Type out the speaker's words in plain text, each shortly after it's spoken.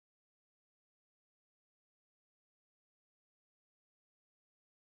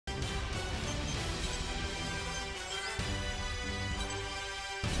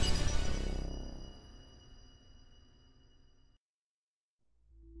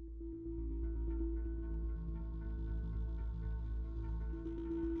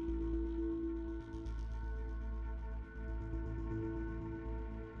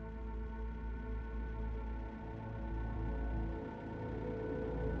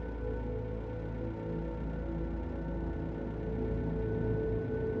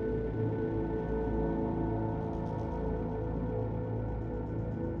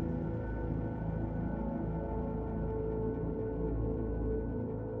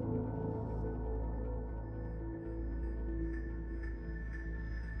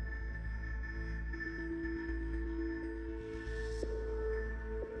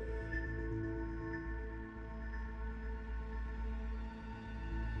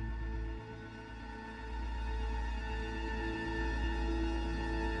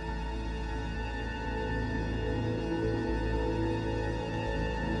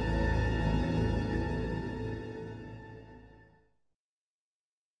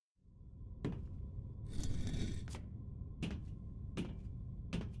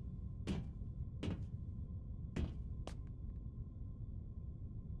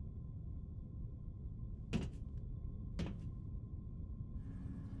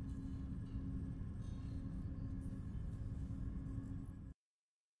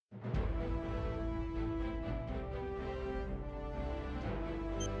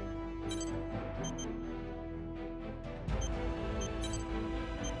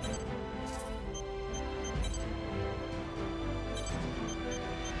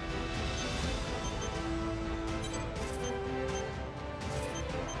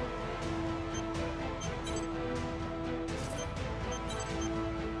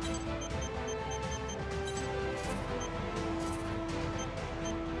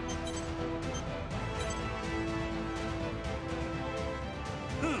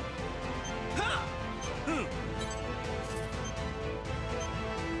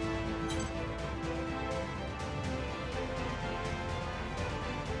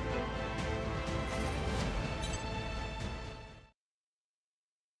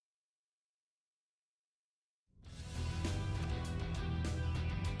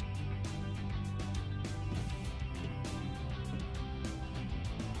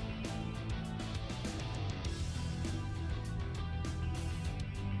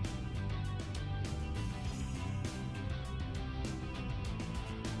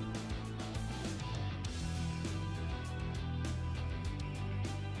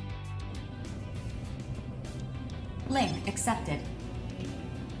Link accepted.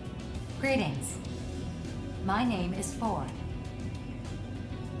 Greetings. My name is Four.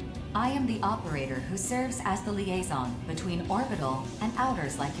 I am the operator who serves as the liaison between orbital and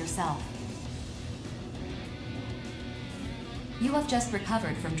outers like yourself. You have just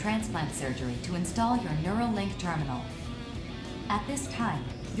recovered from transplant surgery to install your Neuralink terminal. At this time,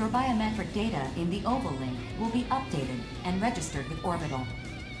 your biometric data in the Oval Link will be updated and registered with Orbital.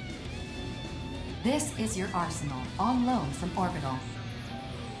 This is your arsenal on loan from Orbital.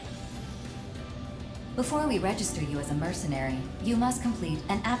 Before we register you as a mercenary, you must complete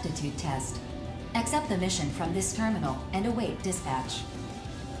an aptitude test. Accept the mission from this terminal and await dispatch.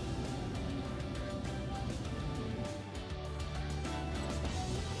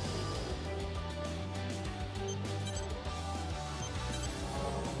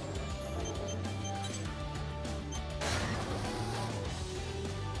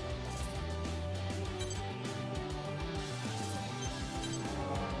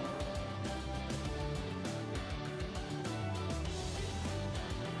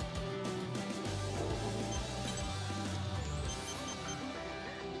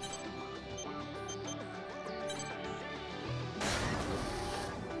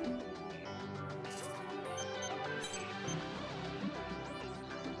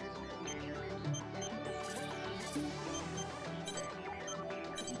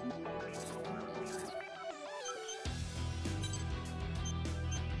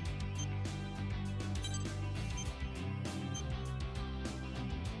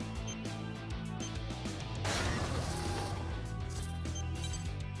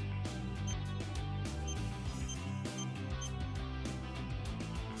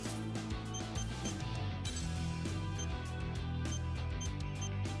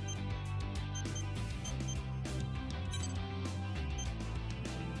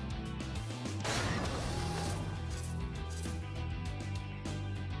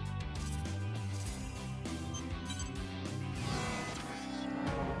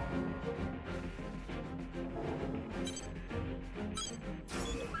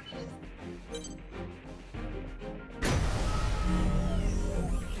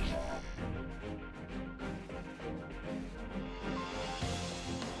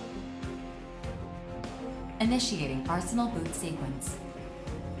 Initiating Arsenal boot sequence.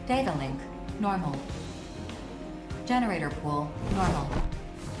 Data link, normal. Generator pool, normal.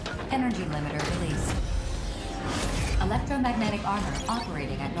 Energy limiter released. Electromagnetic armor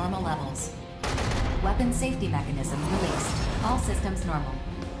operating at normal levels. Weapon safety mechanism released. All systems normal.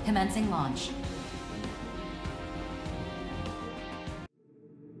 Commencing launch.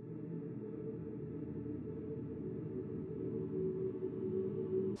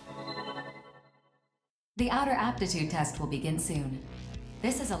 The outer aptitude test will begin soon.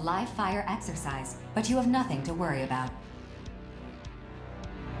 This is a live fire exercise, but you have nothing to worry about.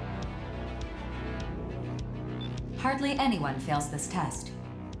 Hardly anyone fails this test.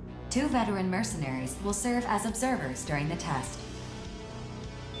 2 veteran mercenaries will serve as observers during the test.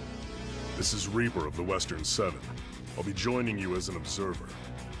 This is Reaper of the Western Seven. I'll be joining you as an observer.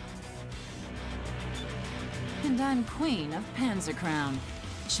 And I'm Queen of Panzercrown.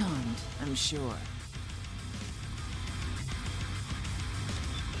 Charmed, I'm sure.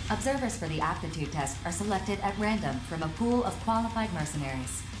 Observers for the aptitude test are selected at random from a pool of qualified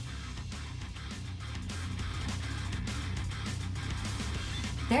mercenaries.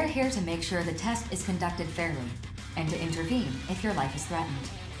 They're here to make sure the test is conducted fairly, and to intervene if your life is threatened.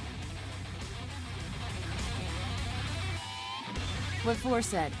 What Four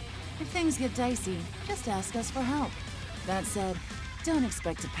said. If things get dicey, just ask us for help. That said, don't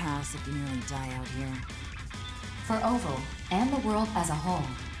expect to pass if you nearly die out here. For Oval, and the world as a whole,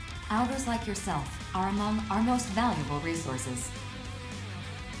 outers like yourself are among our most valuable resources.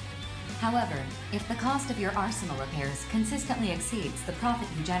 However, if the cost of your arsenal repairs consistently exceeds the profit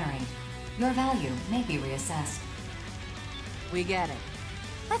you generate, your value may be reassessed. We get it.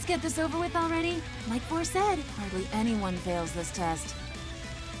 Let's get this over with already. Like Four said, hardly anyone fails this test.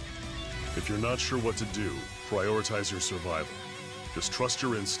 If you're not sure what to do, prioritize your survival. Just trust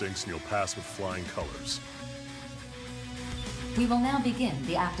your instincts and you'll pass with flying colors. We will now begin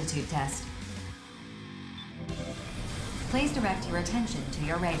the aptitude test. Please direct your attention to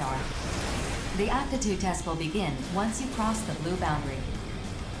your radar. The aptitude test will begin once you cross the blue boundary.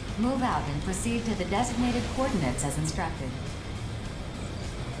 Move out and proceed to the designated coordinates as instructed.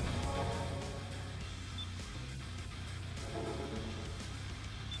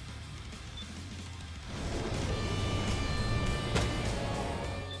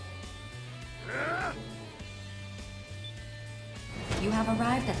 You have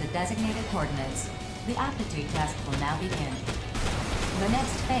arrived at the designated coordinates. The aptitude test will now begin. The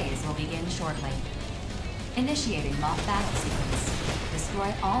next phase will begin shortly. Initiating mock battle sequence.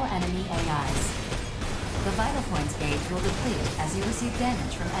 Destroy all enemy AIs. The vital points gauge will deplete as you receive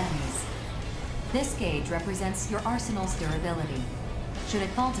damage from enemies. This gauge represents your arsenal's durability. Should it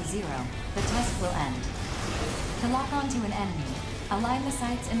fall to 0, the test will end. To lock onto an enemy, align the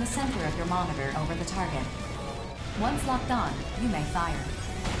sights in the center of your monitor over the target. Once locked on, you may fire.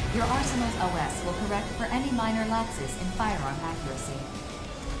 Your arsenal's OS will correct for any minor lapses in firearm accuracy.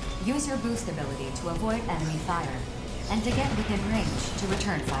 Use your boost ability to avoid enemy fire, and to get within range to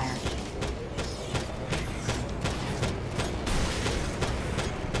return fire.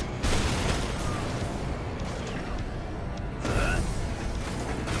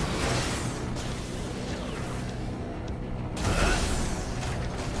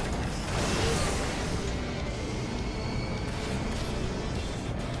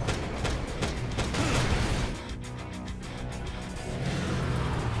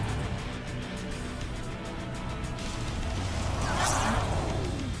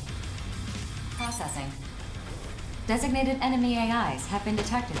 Processing. Designated enemy AIs have been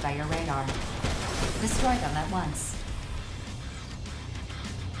detected by your radar. Destroy them at once.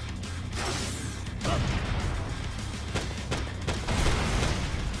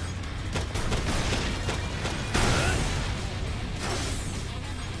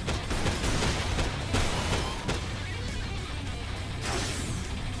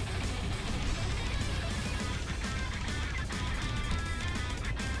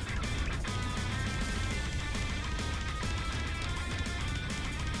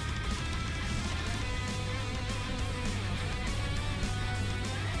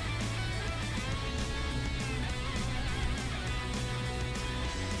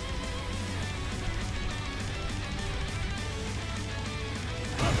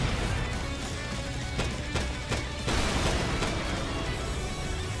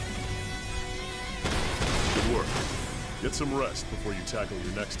 Get some rest before you tackle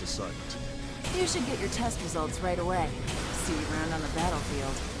your next assignment. You should get your test results right away. See you around on the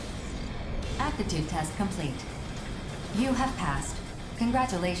battlefield. Aptitude test complete. You have passed.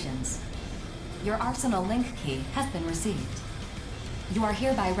 Congratulations. Your Arsenal link key has been received. You are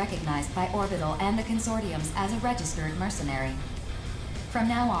hereby recognized by Orbital and the Consortiums as a registered mercenary. From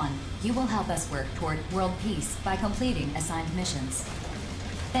now on, you will help us work toward world peace by completing assigned missions.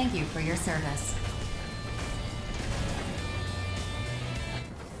 Thank you for your service.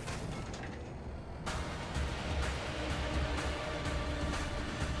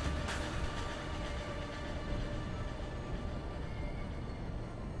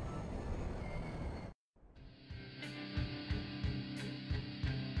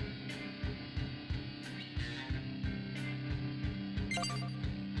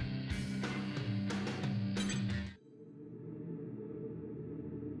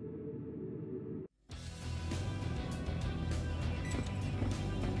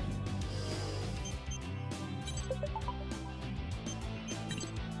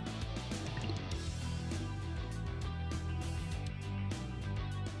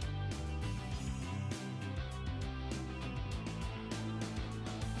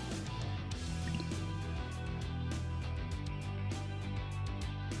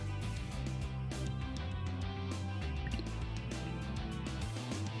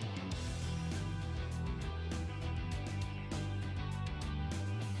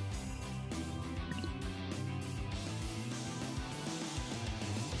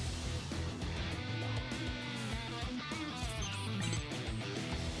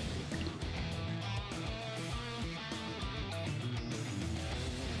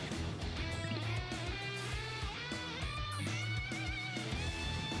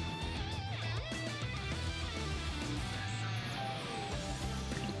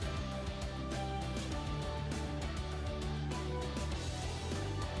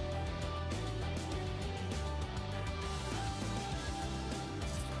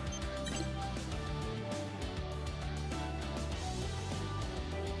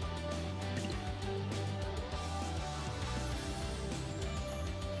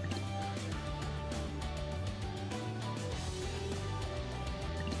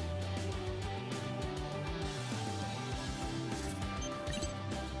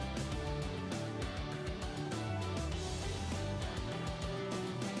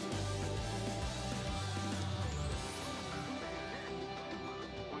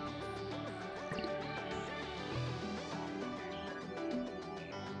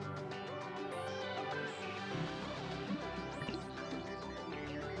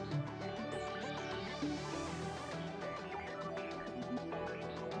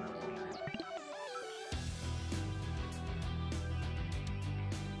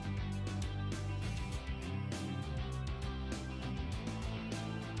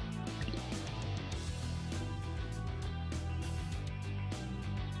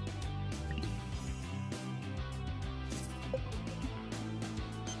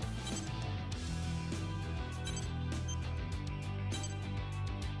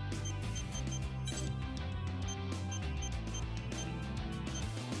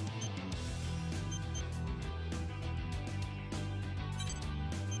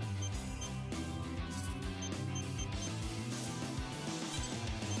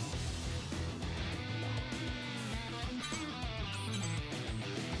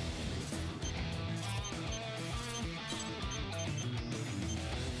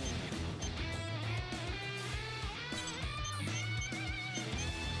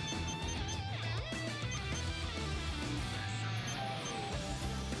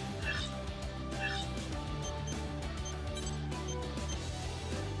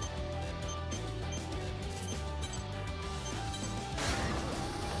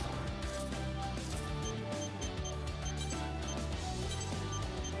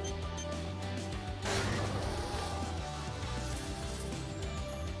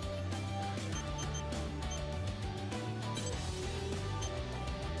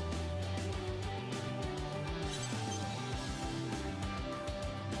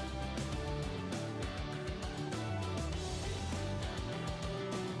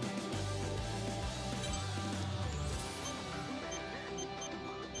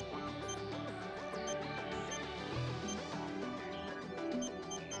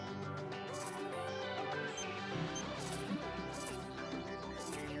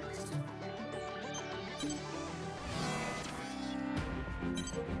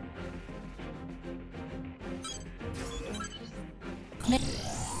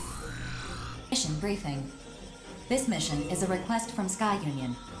 Mission briefing. This mission is a request from Sky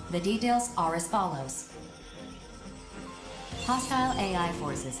Union. The details are as follows. Hostile AI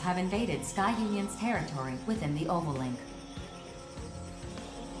forces have invaded Sky Union's territory within the Oval-Link.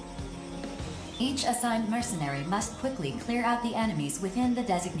 Each assigned mercenary must quickly clear out the enemies within the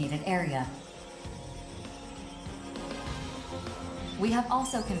designated area. We have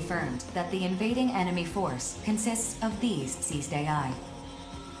also confirmed that the invading enemy force consists of these seized AI.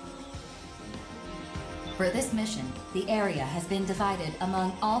 For this mission, the area has been divided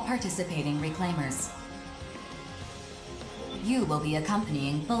among all participating reclaimers. You will be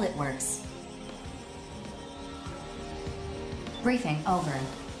accompanying Bullet Works. Briefing over.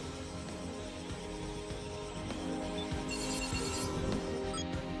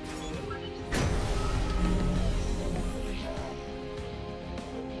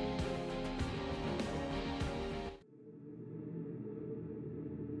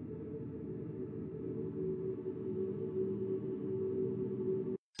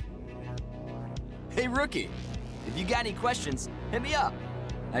 Hey, Rookie. If you got any questions, hit me up.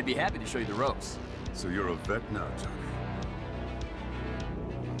 I'd be happy to show you the ropes. So you're a vet now,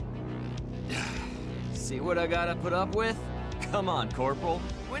 Johnny. See what I gotta put up with? Come on, Corporal.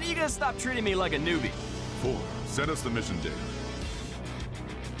 When are you gonna stop treating me like a newbie? 4. Send us the mission data.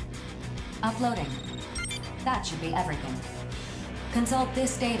 Uploading. That should be everything. Consult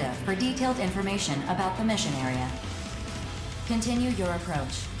this data for detailed information about the mission area. Continue your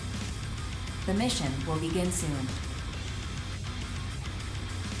approach. The mission will begin soon.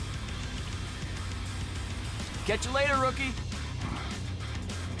 Catch you later, Rookie.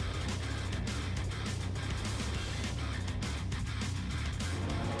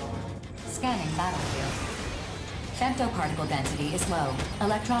 Scanning battlefield. Femtoparticle density is low.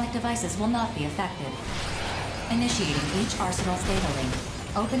 Electronic devices will not be affected. Initiating each arsenal's data link.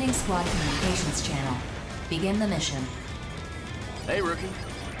 Opening squad communications channel. Begin the mission. Hey, Rookie.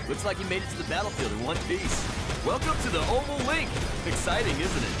 Looks like you made it to the battlefield in one piece. Welcome to the Oval Link. Exciting,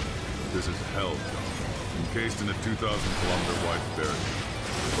 isn't it? This is hell, John. Encased in a 2,000-kilometer wide barrier.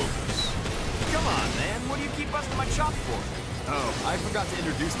 Focus. Come on, man. What do you keep busting my chops for? Oh, I forgot to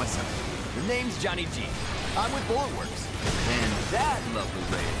introduce myself. The name's Johnny G. I'm with Bullet Works. And that lovely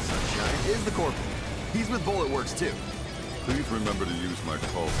ray of sunshine is the Corporal. He's with Bullet Works, too. Please remember to use my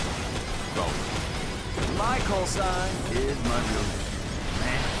call sign. Falcon. My call sign is my real name.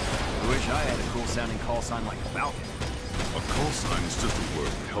 Man, I wish I had a cool-sounding call sign like Falcon. A call sign is just a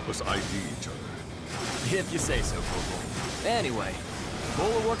word to help us ID each other. If you say so, Corporal. Anyway,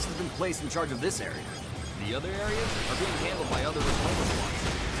 Bullet Works has been placed in charge of this area. The other areas are being handled by other reclaimer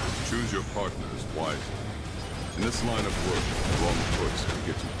squads. Choose your partners wisely. In this line of work, wrong choice can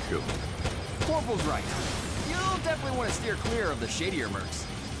get you killed. Corporal's right. You'll definitely want to steer clear of the shadier mercs.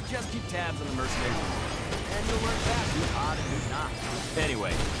 Just keep tabs on the mercenaries, and you'll learn fast who's hot and who's not.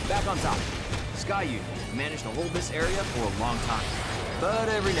 Anyway, back on topic. Sky Union managed to hold this area for a long time. But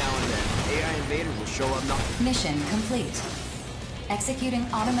every now and then, AI invaders will show up knocking. Mission complete. Executing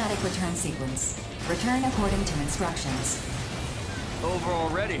automatic return sequence. Return according to instructions. Over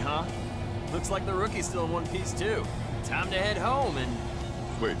already, huh? Looks like the Rookie's still in one piece, too. Time to head home and...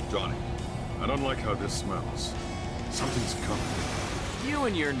 Wait, Johnny. I don't like how this smells. Something's coming. You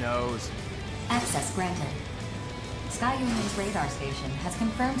and your nose. Access granted. Sky Union's radar station has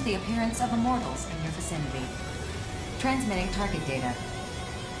confirmed the appearance of immortals in your vicinity. Transmitting target data.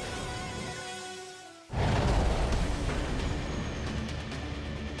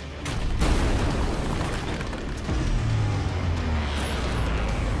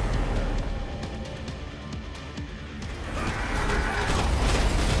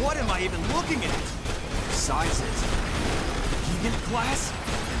 What am I even looking at? Sizes. Unit class?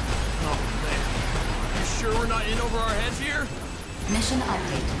 Oh, man. You sure we're not in over our heads here? Mission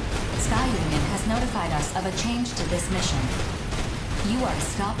update. Sky Union has notified us of a change to this mission. You are to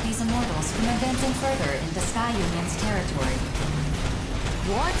stop these immortals from advancing further into Sky Union's territory.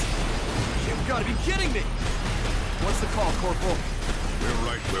 What? You've got to be kidding me! What's the call, Corporal? We're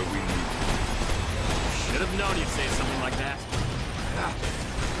right where we need you. Should have known you'd say something like that. Ah,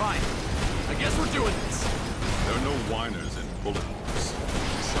 fine. I guess we're doing this. There are no whiners in Bullet Works.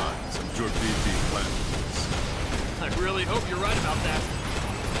 Besides, I'm sure BP planned this. I really hope you're right about that.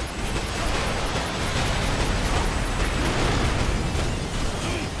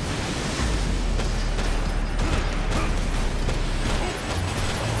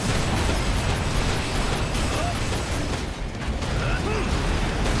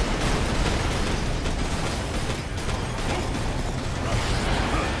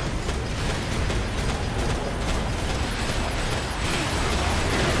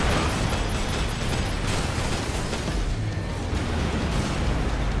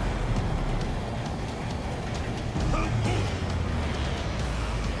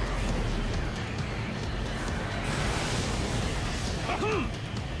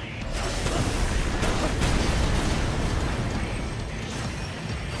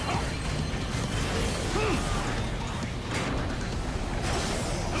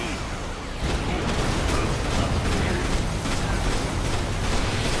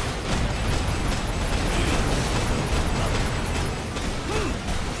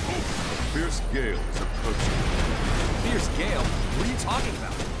 Fierce Gale is approaching. Fierce Gale? What are you talking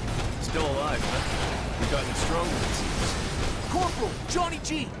about? Still alive, huh? You've gotten stronger, it seems. Corporal! Johnny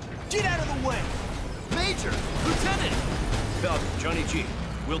G! Get out of the way! Major! Lieutenant! Falcon, Johnny G.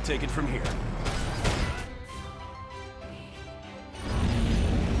 We'll take it from here.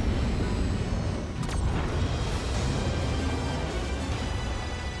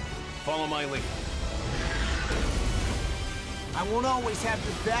 Follow my lead. I won't always have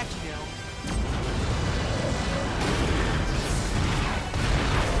your back, you know.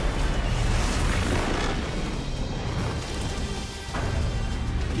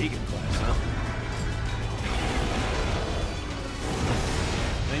 Deacon class, huh?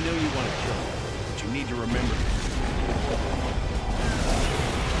 I know you want to kill him, but you need to remember.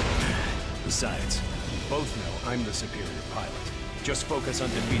 Besides, you both know I'm the superior pilot. Just focus on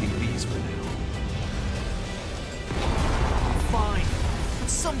defeating these for now. Fine. But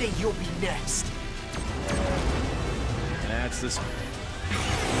someday you'll be next. That's the spirit.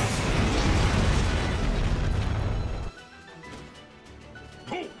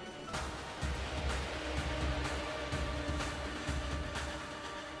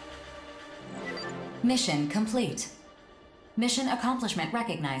 Mission complete. Mission accomplishment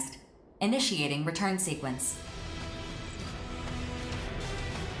recognized. Initiating return sequence.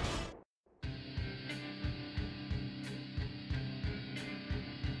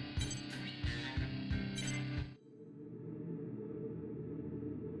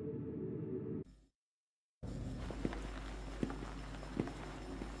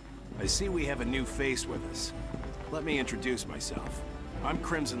 I see we have a new face with us. Let me introduce myself. I'm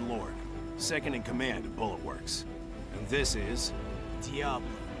Crimson Lord, second in command of Bullet Works. And this is... Diablo.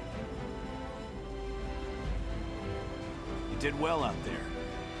 You did well out there.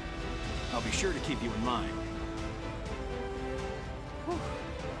 I'll be sure to keep you in mind. Whew.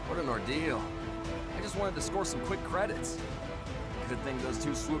 What an ordeal. I just wanted to score some quick credits. Good thing those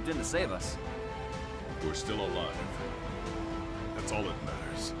two swooped in to save us. We're still alive. That's all that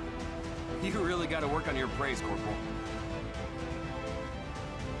matters. You really got to work on your praise, Corporal.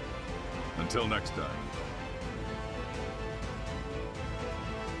 Until next time.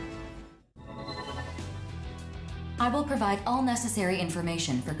 I will provide all necessary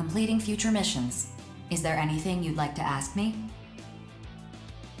information for completing future missions. Is there anything you'd like to ask me?